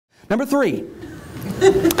Number 3.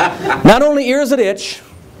 Not only ears that itch,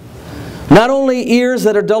 not only ears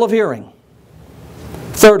that are dull of hearing.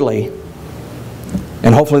 Thirdly,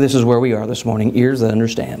 and hopefully this is where we are this morning, ears that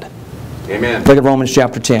understand. Amen. Look at Romans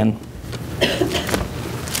chapter 10.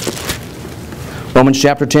 Romans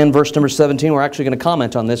chapter 10, verse number 17. We're actually going to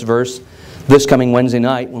comment on this verse this coming Wednesday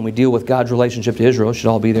night when we deal with God's relationship to Israel. Should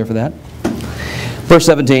all be there for that. Verse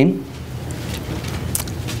 17.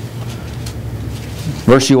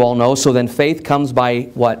 Verse you all know. So then faith comes by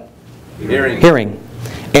what? Hearing. Hearing.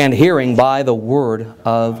 And hearing by the word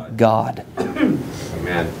of God.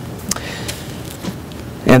 Amen.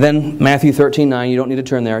 And then Matthew 13:9. You don't need to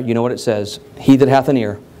turn there. You know what it says. He that hath an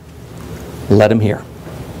ear, let him hear.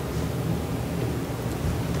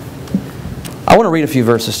 I want to read a few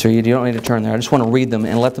verses to you. You don't need to turn there. I just want to read them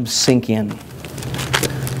and let them sink in.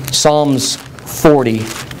 Psalms 40,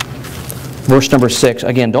 verse number 6.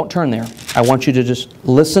 Again, don't turn there. I want you to just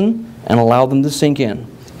listen and allow them to sink in.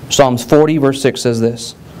 Psalms 40, verse 6 says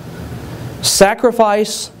this.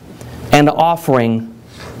 Sacrifice and offering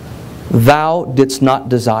thou didst not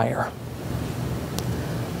desire.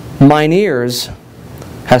 Mine ears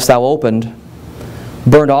hast thou opened.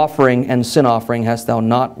 Burnt offering and sin offering hast thou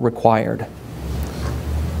not required.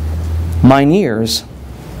 Mine ears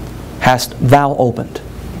hast thou opened.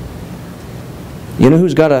 You know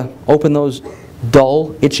who's got to open those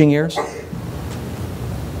dull, itching ears?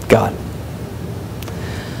 God.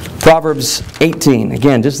 Proverbs 18.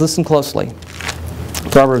 Again, just listen closely.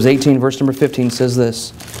 Proverbs 18, verse number 15 says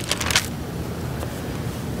this.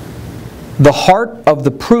 The heart of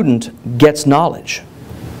the prudent gets knowledge,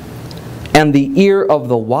 and the ear of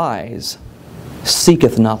the wise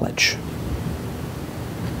seeketh knowledge.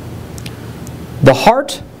 The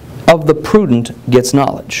heart of the prudent gets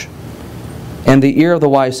knowledge, and the ear of the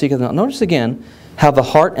wise seeketh knowledge. Notice again how the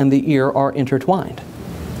heart and the ear are intertwined.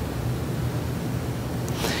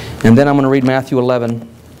 And then I'm going to read Matthew 11,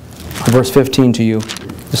 verse 15 to you.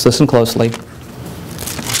 Just listen closely.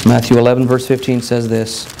 Matthew 11, verse 15 says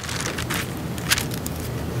this.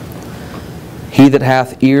 He that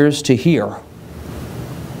hath ears to hear,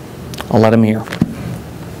 I'll let him hear.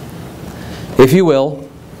 If you will,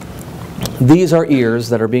 these are ears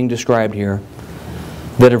that are being described here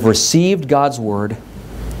that have received God's Word,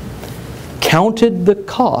 counted the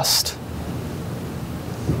cost,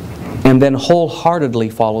 and then wholeheartedly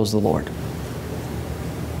follows the Lord.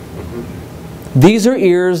 These are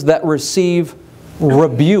ears that receive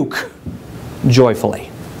rebuke joyfully.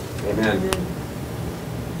 Amen.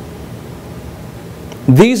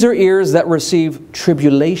 These are ears that receive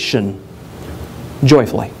tribulation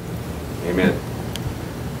joyfully. Amen.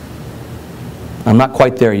 I'm not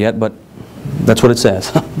quite there yet, but that's what it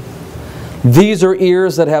says. These are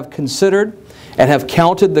ears that have considered and have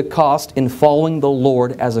counted the cost in following the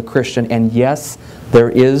Lord as a Christian. And yes, there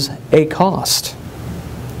is a cost.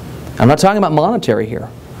 I'm not talking about monetary here.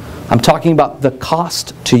 I'm talking about the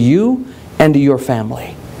cost to you and to your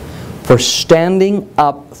family for standing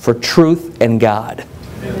up for truth and God.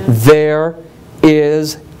 Amen. There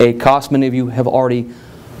is a cost. Many of you have already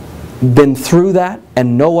been through that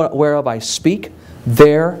and know whereof I speak.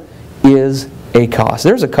 There is a cost.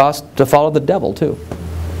 There's a cost to follow the devil too.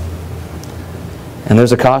 And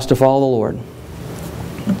there's a cost to follow the Lord.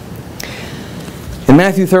 In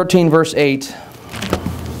Matthew 13, verse 8,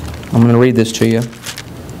 I'm going to read this to you.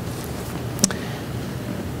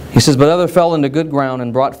 He says, But other fell into good ground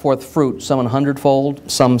and brought forth fruit, some 100-fold,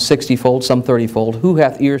 some 60-fold, some 30-fold. Who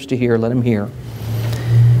hath ears to hear, let him hear.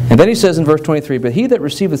 And then he says in verse 23, But he that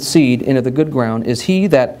receiveth seed into the good ground is he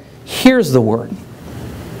that hears the word,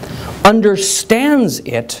 understands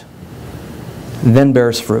it, then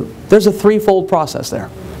bears fruit. There's a threefold process there.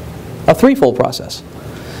 A threefold process.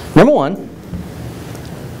 Number one,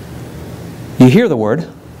 you hear the word,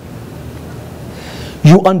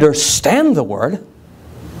 you understand the word,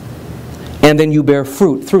 and then you bear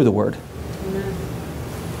fruit through the word.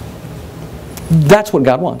 That's what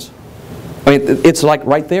God wants. I mean, it's like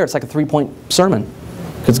right there. It's like a 3-point sermon.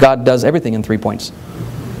 Because God does everything in 3 points.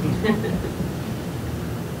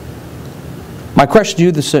 My question to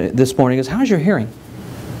you this morning is, how's your hearing?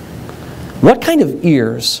 What kind of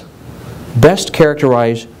ears best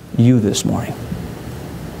characterize you this morning?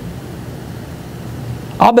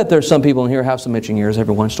 I'll bet there's some people in here who have some itching ears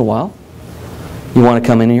every once in a while. You want to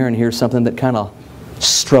come in here and hear something that kind of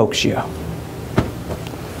strokes you.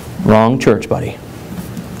 Wrong church, buddy.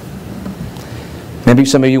 Maybe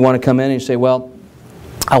some of you want to come in and you say, well,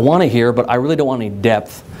 I want to hear, but I really don't want any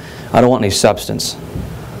depth. I don't want any substance.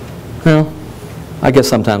 Well, I guess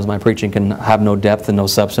sometimes my preaching can have no depth and no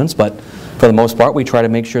substance, but For the most part, we try to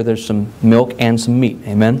make sure there's some milk and some meat.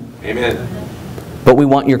 Amen? Amen. But we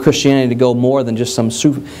want your Christianity to go more than just some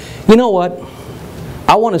soup. You know what?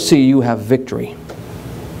 I want to see you have victory.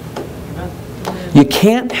 You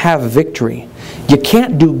can't have victory. You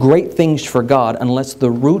can't do great things for God unless the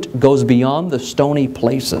root goes beyond the stony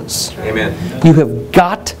places. Amen. You have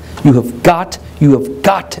got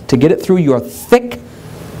to get it through your thick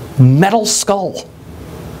metal skull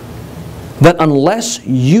that unless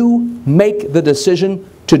you make the decision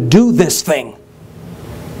to do this thing,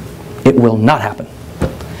 it will not happen.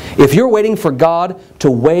 If you're waiting for God to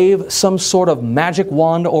wave some sort of magic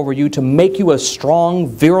wand over you to make you a strong,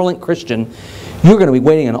 virulent Christian, you're going to be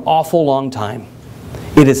waiting an awful long time.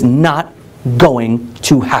 It is not going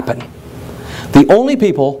to happen. The only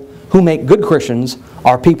people who make good Christians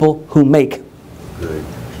are people who make.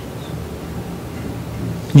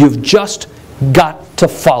 You've just got to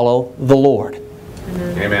follow the Lord.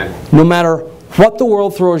 Amen. No matter what the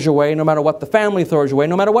world throws your way, no matter what the family throws your way,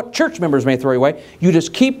 no matter what church members may throw your way, you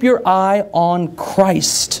just keep your eye on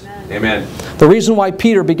Christ. Amen. The reason why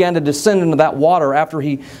Peter began to descend into that water after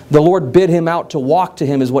the Lord bid him out to walk to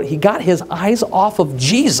him is what? He got his eyes off of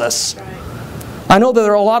Jesus. I know that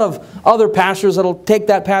there are a lot of other pastors that will take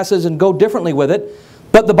that passage and go differently with it,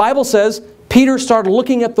 but the Bible says Peter started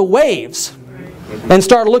looking at the waves and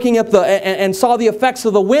started looking at and saw the effects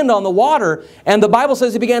of the wind on the water, and the Bible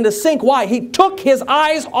says he began to sink. Why? He took his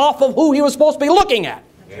eyes off of who he was supposed to be looking at.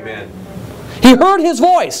 Amen. He heard his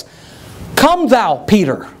voice. Come thou,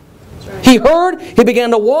 Peter. He heard, he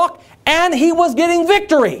began to walk, and he was getting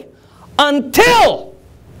victory until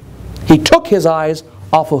he took his eyes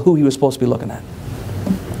off of who he was supposed to be looking at.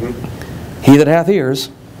 He that hath ears,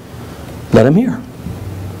 let him hear.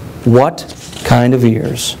 What kind of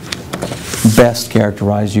ears best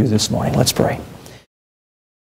characterize you this morning? Let's pray.